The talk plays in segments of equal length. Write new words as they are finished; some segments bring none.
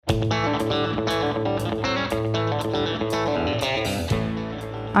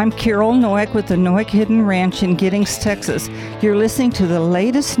I'm Carol Noack with the Noack Hidden Ranch in Giddings, Texas. You're listening to the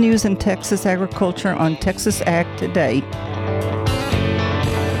latest news in Texas agriculture on Texas Ag Today.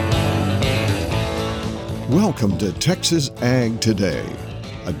 Welcome to Texas Ag Today,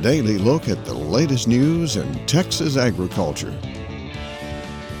 a daily look at the latest news in Texas agriculture.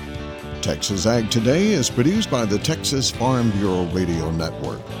 Texas Ag Today is produced by the Texas Farm Bureau Radio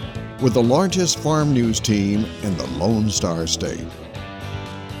Network, with the largest farm news team in the Lone Star State.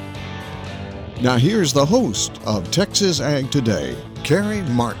 Now here's the host of Texas Ag Today, Kerry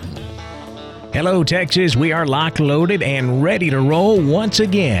Martin. Hello, Texas. We are locked, loaded, and ready to roll once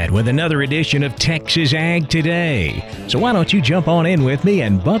again with another edition of Texas Ag Today. So why don't you jump on in with me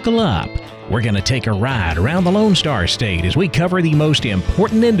and buckle up? We're going to take a ride around the Lone Star State as we cover the most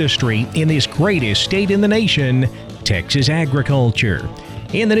important industry in this greatest state in the nation, Texas agriculture.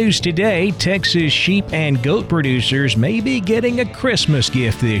 In the news today, Texas sheep and goat producers may be getting a Christmas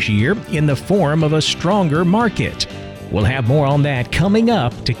gift this year in the form of a stronger market. We'll have more on that coming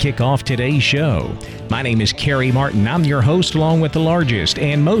up to kick off today's show. My name is Kerry Martin. I'm your host along with the largest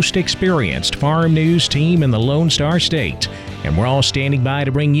and most experienced farm news team in the Lone Star State. And we're all standing by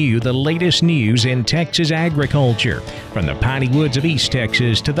to bring you the latest news in Texas agriculture, from the piney woods of East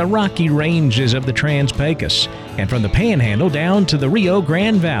Texas to the rocky ranges of the Trans-Pecos, and from the Panhandle down to the Rio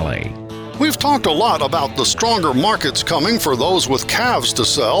Grande Valley. We've talked a lot about the stronger markets coming for those with calves to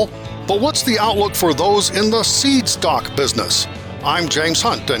sell, but what's the outlook for those in the seed stock business? I'm James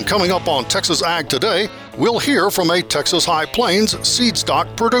Hunt, and coming up on Texas Ag Today, we'll hear from a Texas High Plains seed stock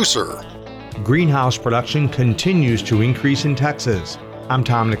producer. Greenhouse production continues to increase in Texas. I'm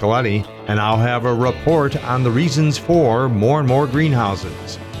Tom Nicoletti, and I'll have a report on the reasons for more and more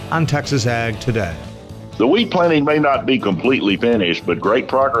greenhouses on Texas Ag Today. The wheat planting may not be completely finished, but great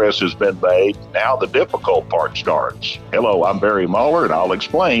progress has been made. Now the difficult part starts. Hello, I'm Barry Muller, and I'll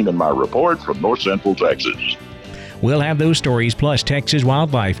explain in my report from North Central Texas. We'll have those stories plus Texas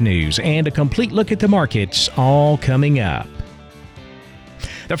wildlife news and a complete look at the markets all coming up.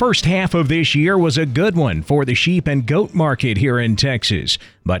 The first half of this year was a good one for the sheep and goat market here in Texas.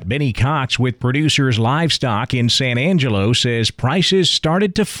 But Benny Cox with Producers Livestock in San Angelo says prices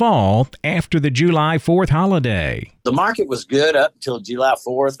started to fall after the July 4th holiday. The market was good up until July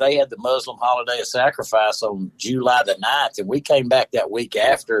 4th. They had the Muslim holiday of sacrifice on July the 9th, and we came back that week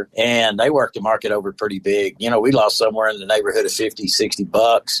after, and they worked the market over pretty big. You know, we lost somewhere in the neighborhood of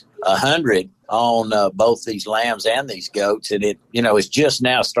 $50-$60, $100 on both these lambs and these goats, and it's just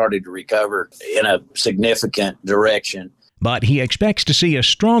now started to recover in a significant direction. But he expects to see a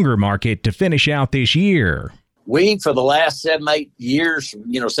stronger market to finish out this year. We, for the last 7-8 years,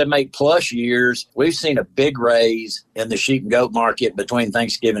 7-8 plus years, we've seen a big raise in the sheep and goat market between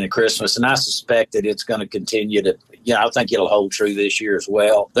Thanksgiving and Christmas, and I suspect that it's going to continue to, I think it'll hold true this year as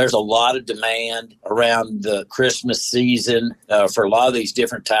well. There's a lot of demand around the Christmas season for a lot of these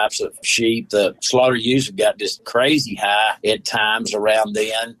different types of sheep. The slaughter ewes have got just crazy high at times around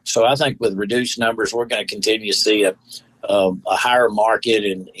then. So I think with reduced numbers, we're going to continue to see a higher market,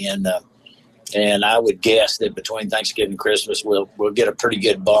 and I would guess that between Thanksgiving and Christmas, we'll get a pretty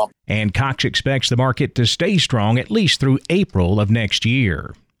good bump. And Cox expects the market to stay strong at least through April of next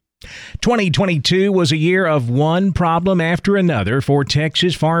year. 2022 was a year of one problem after another for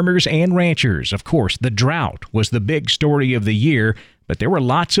Texas farmers and ranchers. Of course, the drought was the big story of the year, but there were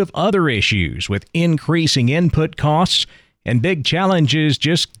lots of other issues with increasing input costs and big challenges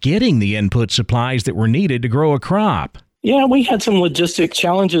just getting the input supplies that were needed to grow a crop. Yeah, we had some logistic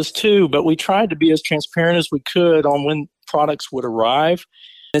challenges too, but we tried to be as transparent as we could on when products would arrive.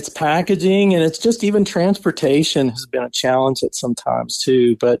 It's packaging, and it's just even transportation has been a challenge at some times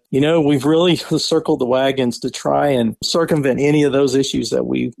too. But, we've really circled the wagons to try and circumvent any of those issues that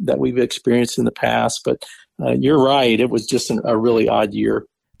we've experienced in the past. But you're right, it was just a really odd year.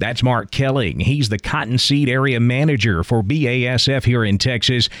 That's Mark Kelling. He's the cottonseed area manager for BASF here in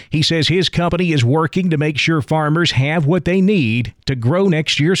Texas. He says his company is working to make sure farmers have what they need to grow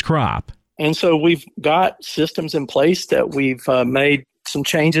next year's crop. And so we've got systems in place that we've made some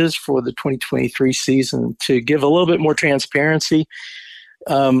changes for the 2023 season to give a little bit more transparency.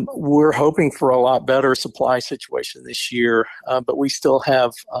 We're hoping for a lot better supply situation this year, but we still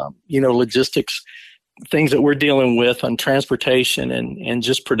have, logistics things that we're dealing with on transportation and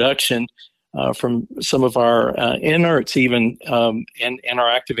just production from some of our inerts even and our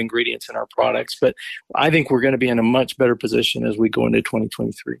active ingredients in our products. But I think we're going to be in a much better position as we go into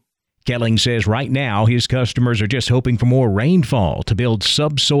 2023. Kelling says right now his customers are just hoping for more rainfall to build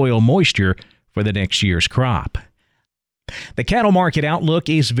subsoil moisture for the next year's crop. The cattle market outlook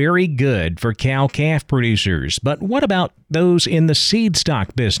is very good for cow-calf producers, but what about those in the seed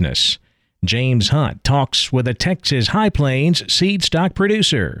stock business? James Hunt talks with a Texas High Plains seed stock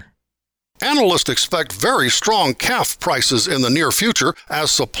producer. Analysts expect very strong calf prices in the near future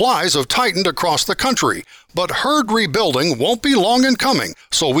as supplies have tightened across the country. But herd rebuilding won't be long in coming,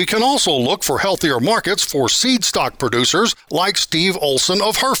 so we can also look for healthier markets for seed stock producers like Steve Olson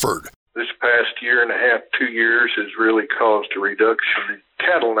of Hereford. This past year and a half, 2 years, has really caused a reduction in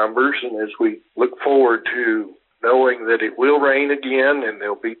cattle numbers. And as we look forward to knowing that it will rain again and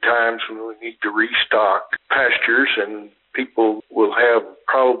there'll be times when we need to restock pastures, and people will have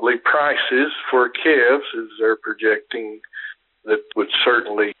probably prices for calves as they're projecting that would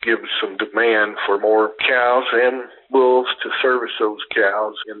certainly give some demand for more cows and bulls to service those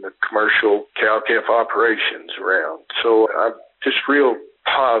cows in the commercial cow-calf operations around. So I'm just real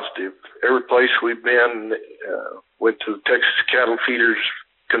positive. Every place we've been, went to the Texas Cattle Feeders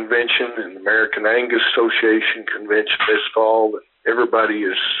Convention and American Angus Association Convention this fall. Everybody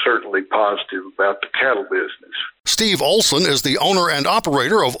is certainly positive about the cattle business. Steve Olson is the owner and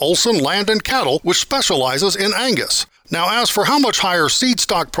operator of Olson Land and Cattle, which specializes in Angus. Now, as for how much higher seed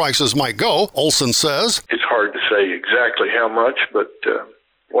stock prices might go, Olson says, it's hard to say exactly how much, but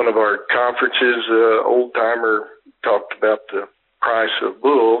one of our conferences, Old Timer talked about the price of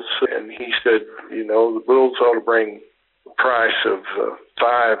bulls, and he said, the bulls ought to bring the price of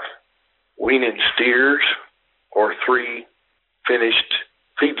 5 weaning steers or 3 finished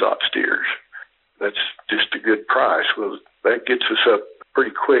feedlot steers. That's just a good price. Well, that gets us up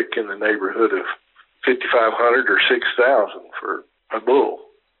pretty quick in the neighborhood of $5,500 or $6,000 for a bull.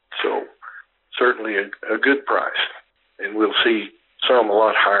 So certainly a good price, and we'll see some a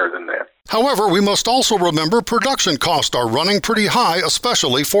lot higher than that. However, we must also remember production costs are running pretty high,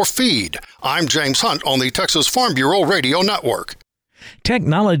 especially for feed. I'm James Hunt on the Texas Farm Bureau Radio Network.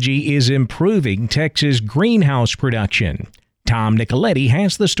 Technology is improving Texas greenhouse production. Tom Nicoletti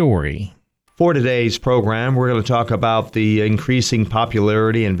has the story. For today's program, we're going to talk about the increasing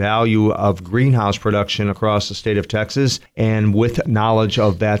popularity and value of greenhouse production across the state of Texas. And with knowledge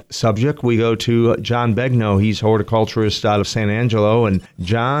of that subject, we go to John Begnaud. He's horticulturist out of San Angelo. And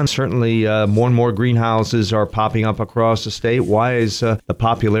John, certainly more and more greenhouses are popping up across the state. Why is the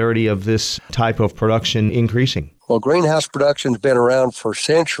popularity of this type of production increasing? Well, greenhouse production's been around for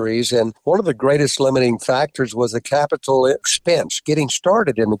centuries, and one of the greatest limiting factors was the capital expense. Getting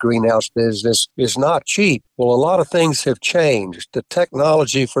started in the greenhouse business is not cheap. Well, a lot of things have changed. The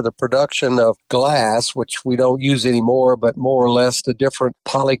technology for the production of glass, which we don't use anymore, but more or less the different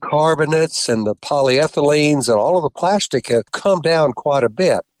polycarbonates and the polyethylenes and all of the plastic have come down quite a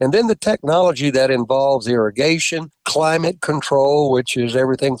bit. And then the technology that involves irrigation, climate control, which is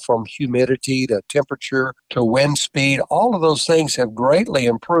everything from humidity to temperature to wind speed, all of those things have greatly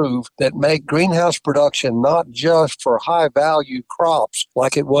improved that make greenhouse production not just for high-value crops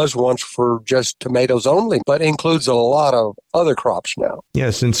like it was once for just tomatoes only, but includes a lot of other crops now.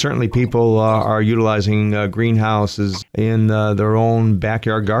 Yes, and certainly people are utilizing greenhouses in their own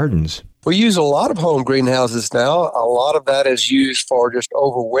backyard gardens. We use a lot of home greenhouses now. A lot of that is used for just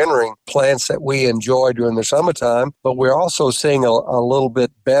overwintering plants that we enjoy during the summertime, but we're also seeing a little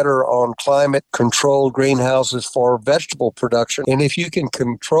bit better on climate-controlled greenhouses for vegetable production. And if you can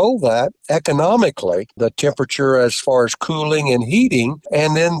control that economically, the temperature as far as cooling and heating,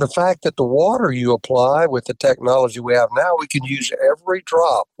 and then the fact that the water you apply with the technology we have now, we can use every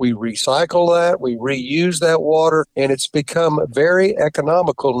drop. We recycle that, we reuse that water, and it's become very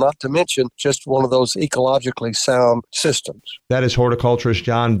economical, not to mention just one of those ecologically sound systems. That is horticulturist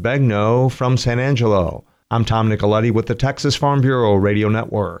John Begnaud from San Angelo. I'm Tom Nicoletti with the Texas Farm Bureau Radio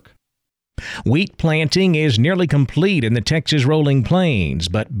Network. Wheat planting is nearly complete in the Texas Rolling Plains,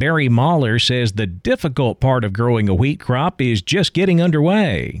 but Barry Mahler says the difficult part of growing a wheat crop is just getting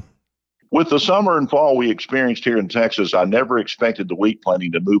underway. With the summer and fall we experienced here in Texas, I never expected the wheat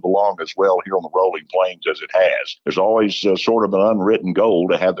planting to move along as well here on the Rolling Plains as it has. There's always sort of an unwritten goal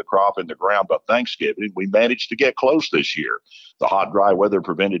to have the crop in the ground by Thanksgiving. We managed to get close this year. The hot, dry weather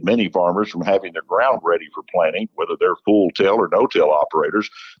prevented many farmers from having their ground ready for planting, whether they're full-till or no-till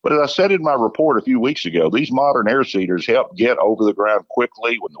operators. But as I said in my report a few weeks ago, these modern air seeders help get over the ground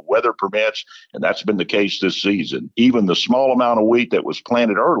quickly when the weather permits, and that's been the case this season. Even the small amount of wheat that was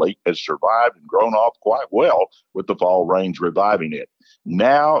planted early has survived and grown off quite well with the fall rains reviving it.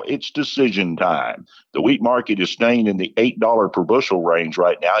 Now it's decision time. The wheat market is staying in the $8 per bushel range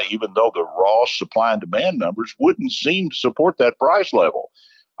right now, even though the raw supply and demand numbers wouldn't seem to support that price level.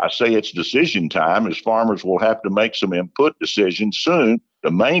 I say it's decision time as farmers will have to make some input decisions soon,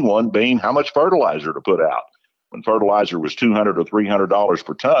 the main one being how much fertilizer to put out. When fertilizer was $200 or $300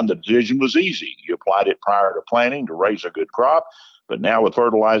 per ton, the decision was easy. You applied it prior to planting to raise a good crop. But now with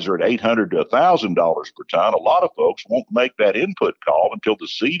fertilizer at $800 to $1,000 per ton, a lot of folks won't make that input call until the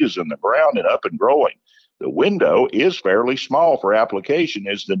seed is in the ground and up and growing. The window is fairly small for application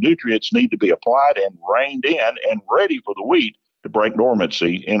as the nutrients need to be applied and reined in and ready for the wheat to break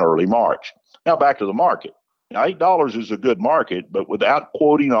dormancy in early March. Now back to the market. Now, $8 is a good market, but without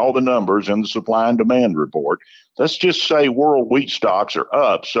quoting all the numbers in the supply and demand report, let's just say world wheat stocks are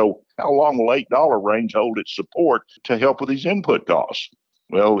up. So how long will $8 range hold its support to help with these input costs?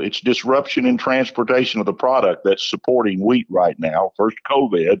 Well, it's disruption in transportation of the product that's supporting wheat right now. First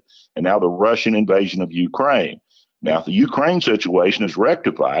COVID, and now the Russian invasion of Ukraine. Now, if the Ukraine situation is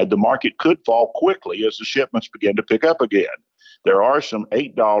rectified, the market could fall quickly as the shipments begin to pick up again. There are some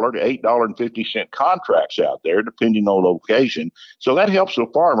 $8 to $8.50 contracts out there, depending on location. So that helps the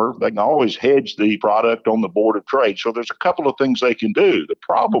farmer. They can always hedge the product on the Board of Trade. So there's a couple of things they can do. The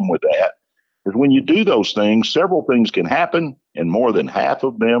problem with that is when you do those things, several things can happen, and more than half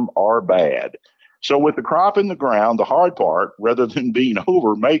of them are bad. So with the crop in the ground, the hard part, rather than being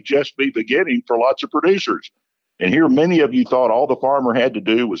over, may just be beginning for lots of producers. And here, many of you thought all the farmer had to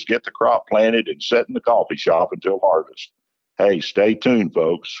do was get the crop planted and set in the coffee shop until harvest. Hey, stay tuned,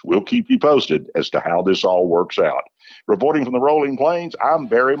 folks. We'll keep you posted as to how this all works out. Reporting from the Rolling Plains, I'm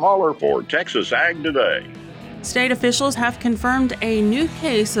Barry Muller for Texas Ag Today. State officials have confirmed a new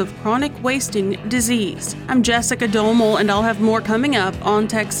case of chronic wasting disease. I'm Jessica Domel, and I'll have more coming up on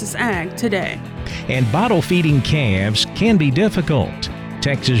Texas Ag Today. And bottle feeding calves can be difficult.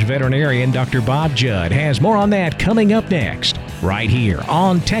 Texas veterinarian Dr. Bob Judd has more on that coming up next, right here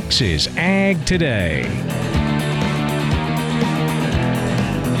on Texas Ag Today.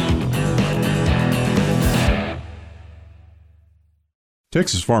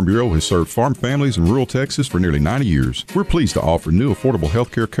 Texas Farm Bureau has served farm families in rural Texas for nearly 90 years. We're pleased to offer new affordable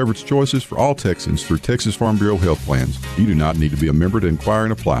health care coverage choices for all Texans through Texas Farm Bureau health plans. You do not need to be a member to inquire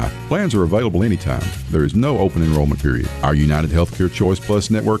and apply. Plans are available anytime. There is no open enrollment period. Our United Healthcare Choice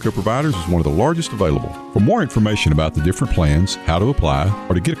Plus network of providers is one of the largest available. For more information about the different plans, how to apply,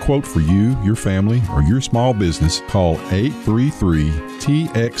 or to get a quote for you, your family, or your small business, call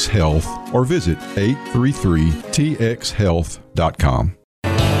 833-TX-HEALTH or visit 833txhealth.com.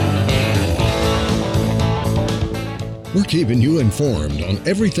 We're keeping you informed on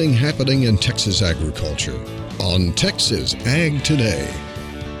everything happening in Texas agriculture on Texas Ag Today.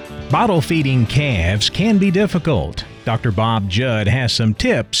 Bottle feeding calves can be difficult. Dr. Bob Judd has some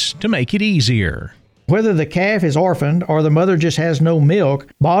tips to make it easier. Whether the calf is orphaned or the mother just has no milk,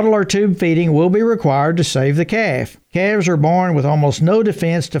 bottle or tube feeding will be required to save the calf. Calves are born with almost no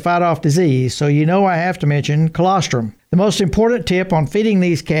defense to fight off disease, so you know I have to mention colostrum. The most important tip on feeding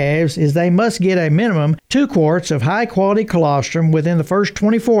these calves is they must get a minimum 2 quarts of high-quality colostrum within the first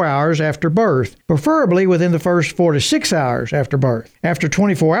 24 hours after birth, preferably within the first 4 to 6 hours after birth. After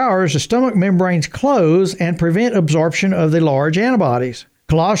 24 hours, the stomach membranes close and prevent absorption of the large antibodies.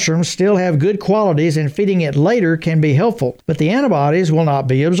 Colostrums still have good qualities, and feeding it later can be helpful, but the antibodies will not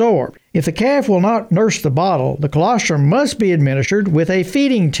be absorbed. If the calf will not nurse the bottle, the colostrum must be administered with a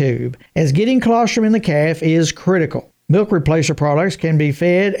feeding tube, as getting colostrum in the calf is critical. Milk replacer products can be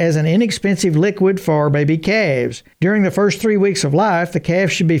fed as an inexpensive liquid for baby calves. During the first 3 weeks of life, the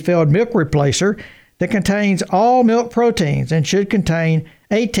calf should be fed milk replacer that contains all milk proteins and should contain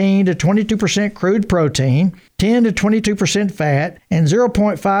 18 to 22% crude protein, 10 to 22% fat, and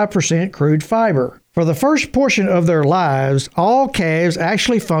 0.5% crude fiber. For the first portion of their lives, all calves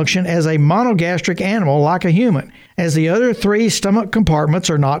actually function as a monogastric animal like a human, as the other 3 stomach compartments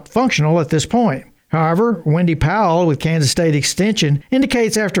are not functional at this point. However, Wendy Powell with Kansas State Extension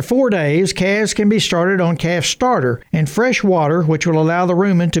indicates after 4 days, calves can be started on calf starter and fresh water, which will allow the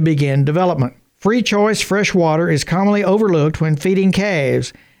rumen to begin development. Free choice fresh water is commonly overlooked when feeding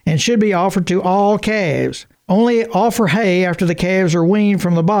calves and should be offered to all calves. Only offer hay after the calves are weaned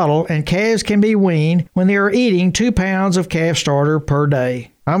from the bottle, and calves can be weaned when they are eating 2 pounds of calf starter per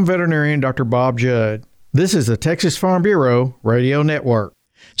day. I'm veterinarian Dr. Bob Judd. This is the Texas Farm Bureau Radio Network.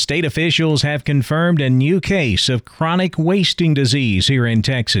 State officials have confirmed a new case of chronic wasting disease here in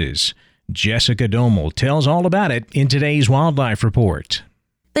Texas. Jessica Domel tells all about it in today's Wildlife Report.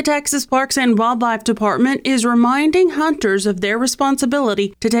 The Texas Parks and Wildlife Department is reminding hunters of their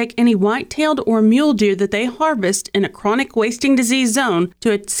responsibility to take any white-tailed or mule deer that they harvest in a chronic wasting disease zone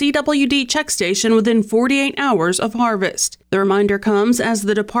to a CWD check station within 48 hours of harvest. The reminder comes as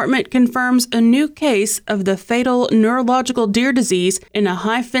the department confirms a new case of the fatal neurological deer disease in a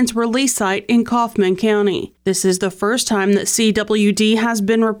high-fence release site in Kaufman County. This is the first time that CWD has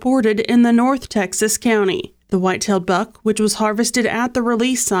been reported in the North Texas County. The white-tailed buck, which was harvested at the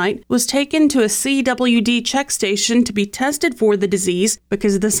release site, was taken to a CWD check station to be tested for the disease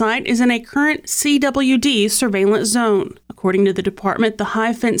because the site is in a current CWD surveillance zone. According to the department, the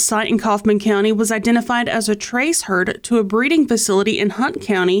high-fence site in Kaufman County was identified as a trace herd to a breeding facility in Hunt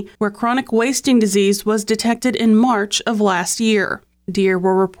County where chronic wasting disease was detected in March of last year. Deer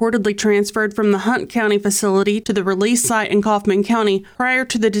were reportedly transferred from the Hunt County facility to the release site in Kaufman County prior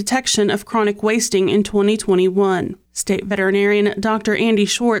to the detection of chronic wasting in 2021. State veterinarian Dr. Andy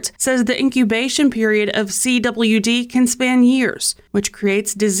Schwartz says the incubation period of CWD can span years, which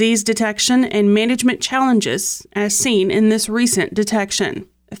creates disease detection and management challenges, as seen in this recent detection.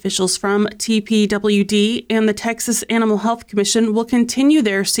 Officials from TPWD and the Texas Animal Health Commission will continue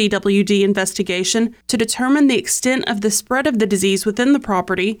their CWD investigation to determine the extent of the spread of the disease within the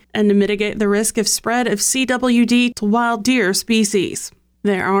property and to mitigate the risk of spread of CWD to wild deer species.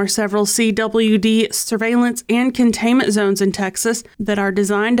 There are several CWD surveillance and containment zones in Texas that are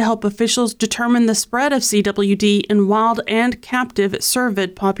designed to help officials determine the spread of CWD in wild and captive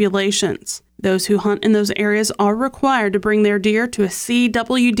cervid populations. Those who hunt in those areas are required to bring their deer to a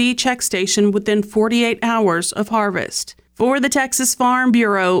CWD check station within 48 hours of harvest. For the Texas Farm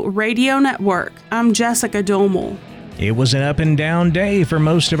Bureau Radio Network, I'm Jessica Domel. It was an up and down day for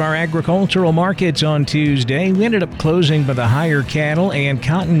most of our agricultural markets on Tuesday. We ended up closing by the higher cattle and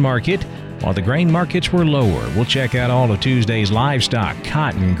cotton market, while the grain markets were lower. We'll check out all of Tuesday's livestock,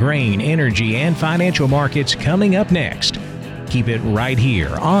 cotton, grain, energy, and financial markets coming up next. Keep it right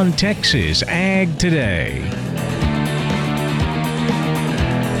here on Texas Ag Today.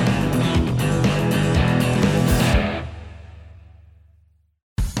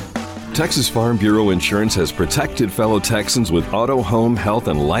 Texas Farm Bureau Insurance has protected fellow Texans with auto, home, health,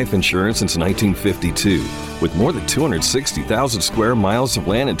 and life insurance since 1952. With more than 260,000 square miles of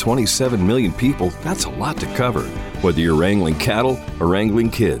land and 27 million people, that's a lot to cover. Whether you're wrangling cattle or wrangling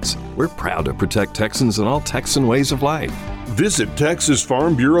kids, we're proud to protect Texans in all Texan ways of life. Visit Texas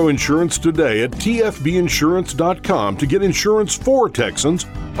Farm Bureau Insurance today at tfbinsurance.com to get insurance for Texans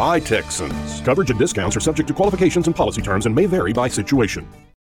by Texans. Coverage and discounts are subject to qualifications and policy terms and may vary by situation.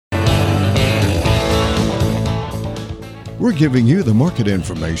 We're giving you the market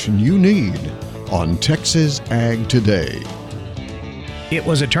information you need on Texas Ag Today. It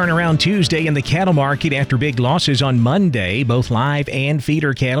was a turnaround Tuesday in the cattle market after big losses on Monday. Both live and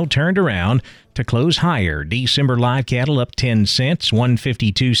feeder cattle turned around to close higher. December live cattle up 10 cents,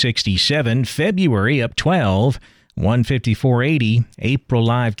 152.67. February up 12, 154.80. April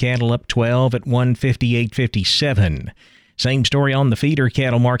live cattle up 12 at 158.57. Same story on the feeder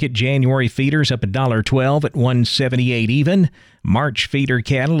cattle market. January feeders up $1.12 at 178 even. March feeder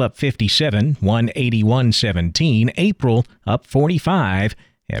cattle up 57, 181.17. April up 45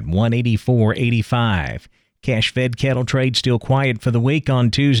 at 184.85. Cash fed cattle trade still quiet for the week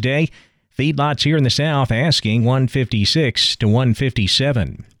on Tuesday. Feedlots here in the south asking 156 to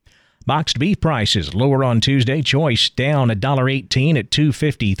 157. Boxed beef prices lower on Tuesday. Choice down $1.18 at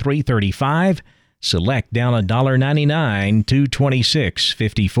 253.35. Select down $1.99 to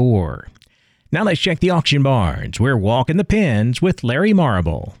 $26.54. Now let's check the auction barns. We're walking the pens with Larry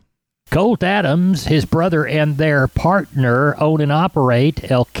Marble. Colt Adams, his brother, and their partner own and operate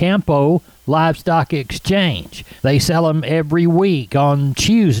El Campo Livestock Exchange. They sell them every week on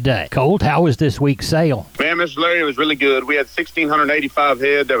Tuesday. Colt, how was this week's sale? Man, Mr. Larry, it was really good. We had 1,685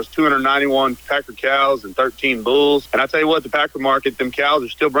 head. That was 291 Packer cows and 13 bulls. And I tell you what, the Packer market, them cows are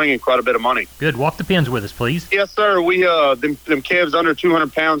still bringing quite a bit of money. Good. Walk the pens with us, please. Yes, sir. We them calves under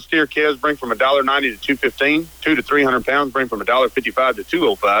 200 pounds steer calves bring from $1.90 to $2.15. 2 to 300 pounds bring from $1.55 to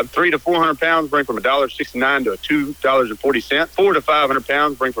 $2.05. 3 to 400 pounds bring from $1.69 to $2.40. 4 to 500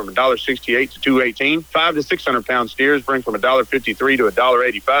 pounds bring from $1.68 to $2.18. 5 to 600 pound steers bring from $1.53 to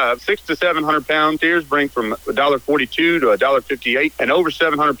 $1.85. 6 to 700 pound steers bring from $1.42 to $1.58, and over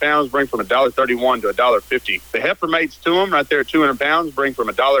 700 pounds bring from $1.31 to $1.50. The heifer mates to them right there at 200 pounds bring from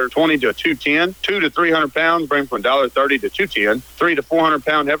 $1.20 to $2.10. 2 to 300 pounds bring from $1.30 to $2.10. 3 to 400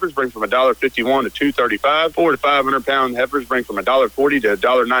 pound heifers bring from $1.51 to $2.35. 4 to 500 pound heifers bring from $1.40 to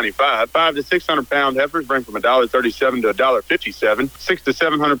 $1.95. 5 to 600 pound heifers bring from $1.37 to $1.57. 6 to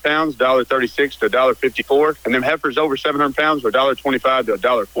 700 pounds $1.36 to $1.54, and them heifers over 700 pounds are $1.25 to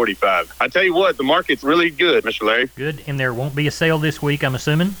 $1.45. I tell you what, the market's really good, Mr. Larry. Good. And there won't be a sale this week, I'm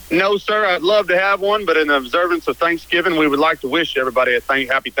assuming? No, sir. I'd love to have one, but in observance of Thanksgiving, we would like to wish everybody a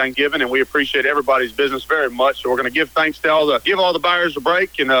happy Thanksgiving, and we appreciate everybody's business very much. So we're going to give thanks to give all the buyers a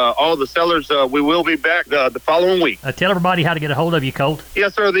break, and all the sellers. We will be back the following week. Tell everybody how to get a hold of you, Colt.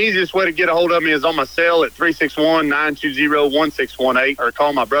 Yes, sir. The easiest way to get a hold of me is on my cell at 361-920-1618, or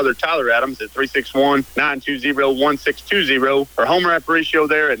call my brother Tyler Adams at 361-920-1620, or Homer Aparicio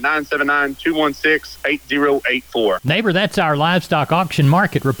there at 979-216-8084. Neighbor, that's our livestock auction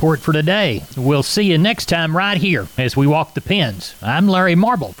market report for today. We'll see you next time right here as we walk the pens. I'm Larry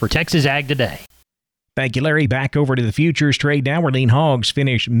Marble for Texas Ag Today. Thank you, Larry. Back over to the futures trade now, where lean hogs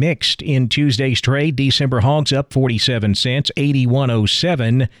finished mixed in Tuesday's trade. December hogs up 47 cents,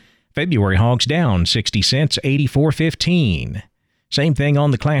 81.07. February hogs down 60 cents, 84.15. Same thing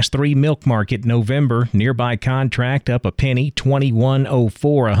on the Class 3 milk market. November nearby contract up a penny,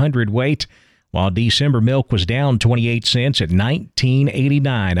 21.04 a hundredweight, while December milk was down 28 cents at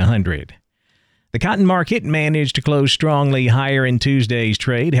 19.89 a hundred. The cotton market managed to close strongly higher in Tuesday's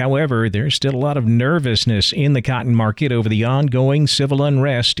trade. However, there's still a lot of nervousness in the cotton market over the ongoing civil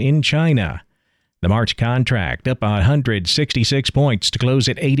unrest in China. The March contract up 166 points to close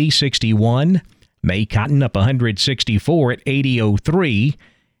at 80.61. May cotton up 164 at 80.03.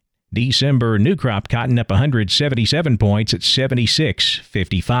 December new crop cotton up 177 points at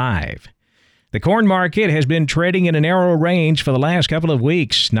 76.55. The corn market has been trading in a narrow range for the last couple of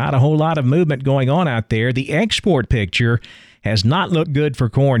weeks. Not a whole lot of movement going on out there. The export picture has not looked good for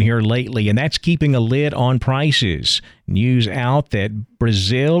corn here lately, and that's keeping a lid on prices. News out that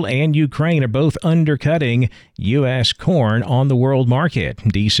Brazil and Ukraine are both undercutting U.S. corn on the world market.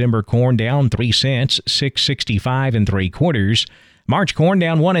 December corn down 3 cents, 6.65 3/4. March corn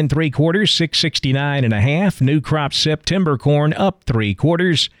down 1 3/4, 6.69 1/2. New crop September corn up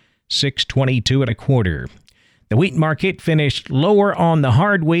 3/4, 6.22 1/4. The wheat market finished lower on the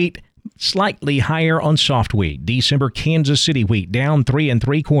hard wheat, slightly higher on soft wheat. December Kansas City wheat down 3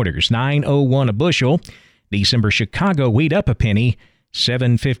 3/4, 9.01 a bushel. December Chicago wheat up a penny,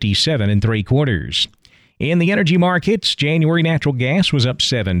 7.57 3/4. In the energy markets, January natural gas was up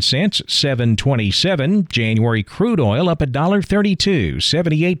 7 cents, 7.27. January crude oil up $1.32,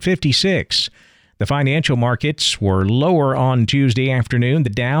 78.56. The financial markets were lower on Tuesday afternoon. The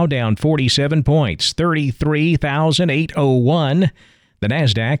Dow down 47 points, 33,801. The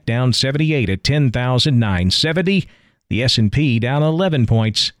Nasdaq down 78 at 10,970. The S&P down 11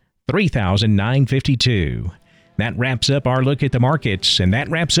 points, 3,952. That wraps up our look at the markets, and that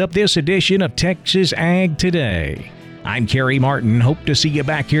wraps up this edition of Texas Ag Today. I'm Kerry Martin. Hope to see you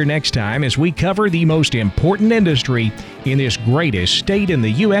back here next time as we cover the most important industry in this greatest state in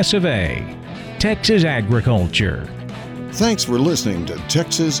the U.S. of A., Texas agriculture. Thanks for listening to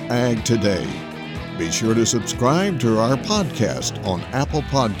Texas Ag Today. Be sure to subscribe to our podcast on Apple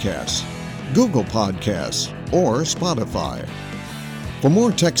Podcasts, Google Podcasts, or Spotify. For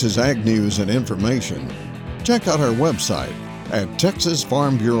more Texas Ag news and information, check out our website at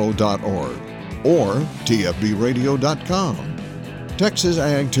texasfarmbureau.org or tfbradio.com. Texas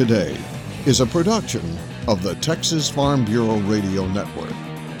Ag Today is a production of the Texas Farm Bureau Radio Network.